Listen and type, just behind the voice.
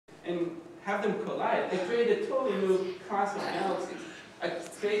and have them collide, I create a totally new class of galaxies. I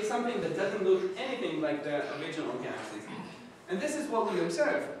create something that doesn't look anything like the original galaxies. And this is what we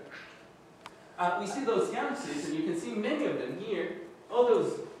observe. We see those galaxies, and you can see many of them here, all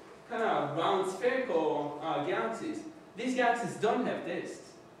those kind of round spherical galaxies. These galaxies don't have disks.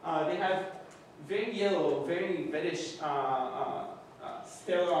 They have very yellow, very reddish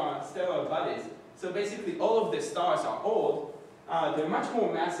stellar bodies. So basically all of the stars are old. They're much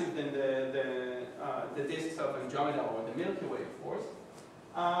more massive than the disks of Andromeda or the Milky Way, of course.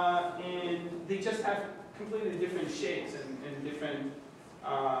 And they just have completely different shapes and different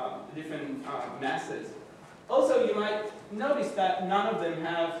masses. Also, you might notice that none of them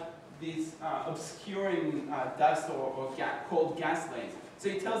have these obscuring dust or cold gas lanes. So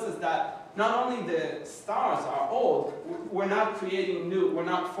it tells us that not only the stars are old, we're not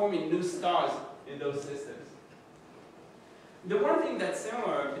forming new stars in those systems. The one thing that's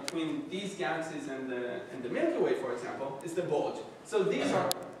similar between these galaxies and the Milky Way, for example, is the bulge. So these are,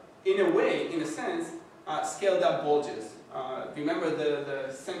 in a sense, scaled up bulges. Remember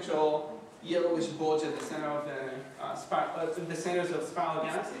the central yellowish bulge at the center of the centers of spiral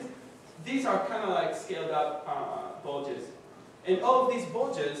galaxies? These are kind of like scaled up bulges. And all of these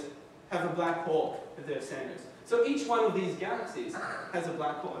bulges have a black hole at their centers. So each one of these galaxies has a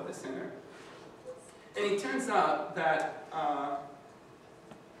black hole at the center. And it turns out that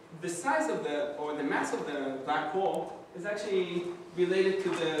the size of the mass of the black hole is actually related to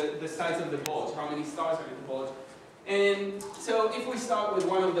the size of the bulge, how many stars are in the bulge. And so if we start with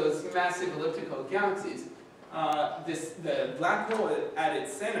one of those massive elliptical galaxies, the black hole at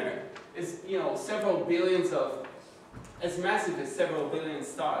its center is, several billions as massive as several billion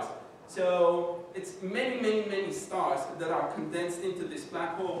stars. So it's many, many, many stars that are condensed into this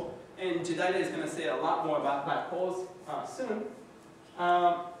black hole. And Jedida is going to say a lot more about black holes soon.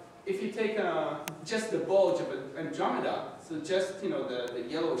 If you take just the bulge of Andromeda, so just the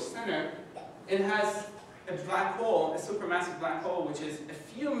yellowish center, it has a black hole, a supermassive black hole, which is a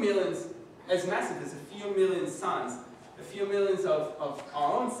few millions, as massive as a few million suns, a few millions of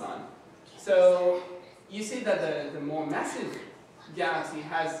our own sun. So you see that the more massive galaxy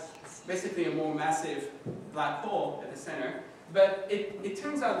has basically a more massive black hole at the center. But it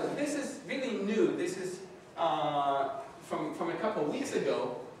turns out that this is really new. This is from a couple of weeks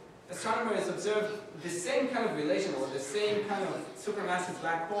ago. Astronomers observed the same kind of relation, or the same kind of supermassive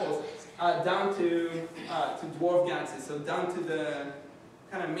black holes, down to dwarf galaxies, so down to the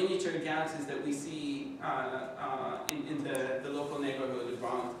kind of miniature galaxies that we see in the local neighborhood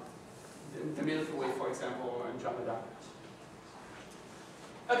around the Milky Way, for example, or Andromeda.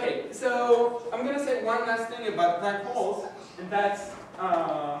 Okay, so I'm going to say one last thing about black holes, and that's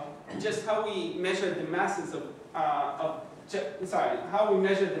just how we measure the masses how we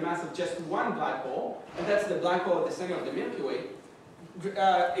measure the mass of just one black hole, and that's the black hole at the center of the Milky Way.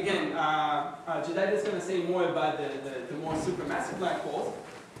 Again, Jedida is going to say more about the more supermassive black holes,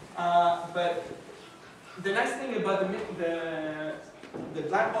 but the nice thing about the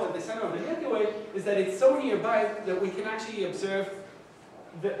black hole at the center of the Milky Way is that it's so nearby that we can actually observe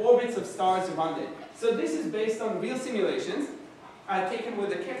the orbits of stars around it. So this is based on real simulations taken with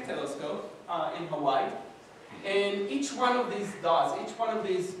the Keck telescope in Hawaii. And each one of these dots, each one of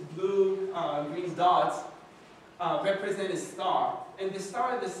these blue-green dots represent a star. And the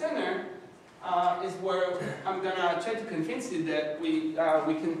star at the center is where I'm going to try to convince you that we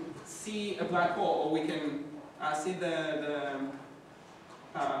can see a black hole, or we can see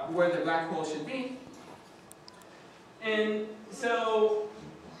where the black hole should be. And so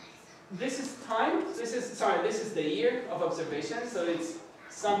this is time. This is the year of observation. So it's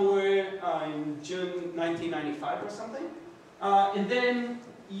somewhere in June 1995 or something. And then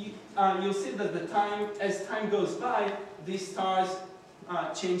you'll see that as time goes by, these stars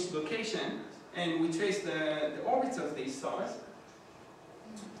change location, and we trace the orbits of these stars.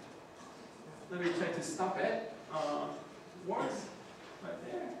 Let me try to stop it. Works right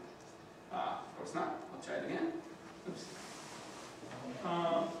there. Of course not. I'll try it again. Oops.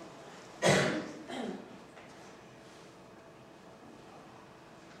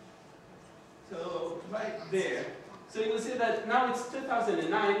 So right there. So you will see that now it's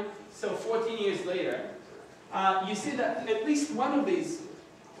 2009, so 14 years later. You see that at least one of these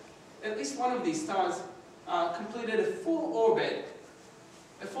stars completed a full orbit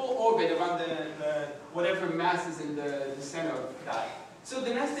around the whatever mass is in the center of that. So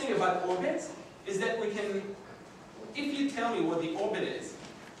the nice thing about orbits is that we can, if you tell me what the orbit is,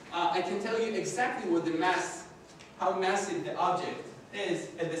 I can tell you exactly what the mass, how massive the object is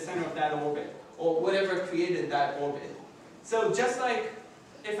at the center of that orbit, or whatever created that orbit. So just like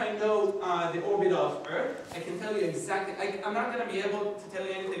if I know the orbit of Earth, I can tell you exactly, I'm not going to be able to tell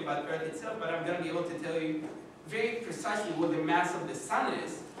you anything about Earth itself, but I'm going to be able to tell you very precisely what the mass of the Sun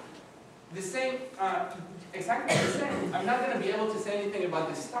is. The same, exactly the same. I'm not going to be able to say anything about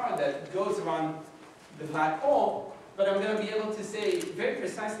the star that goes around the black hole, but I'm going to be able to say very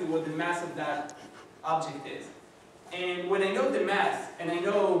precisely what the mass of that object is. And when I know the mass, and I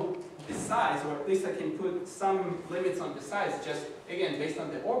know the size, or at least I can put some limits on the size, just, again, based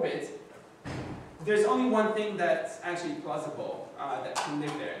on the orbit, there's only one thing that's actually plausible that can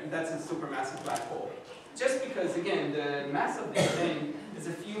live there, and that's a supermassive black hole. Just because, again, the mass of this thing is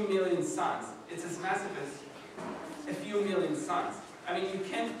a few million suns. It's as massive as a few million suns. I mean, you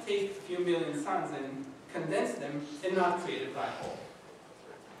can't take a few million suns and condense them and not create a black hole.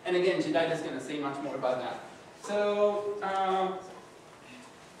 And again, Jedediah is going to say much more about that. So,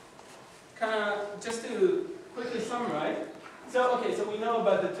 kind of just to quickly summarize. So, okay, so we know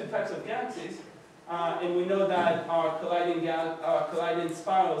about the two types of galaxies, and we know that our colliding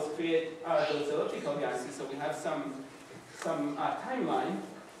spirals create those elliptical galaxies. So we have some timeline.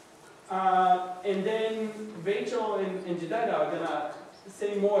 And then Rachel and Jedediah are going to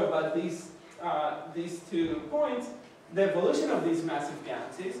say more about these 2 points, the evolution of these massive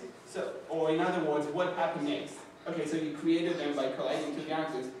galaxies, so, or in other words, what happened next. Okay, so you created them by colliding 2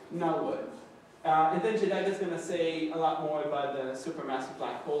 galaxies, now what? And then Jedediah is going to say a lot more about the supermassive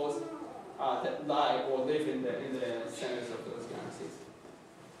black holes that lie or live in the centers of those galaxies.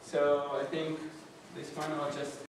 So I think this one I'll just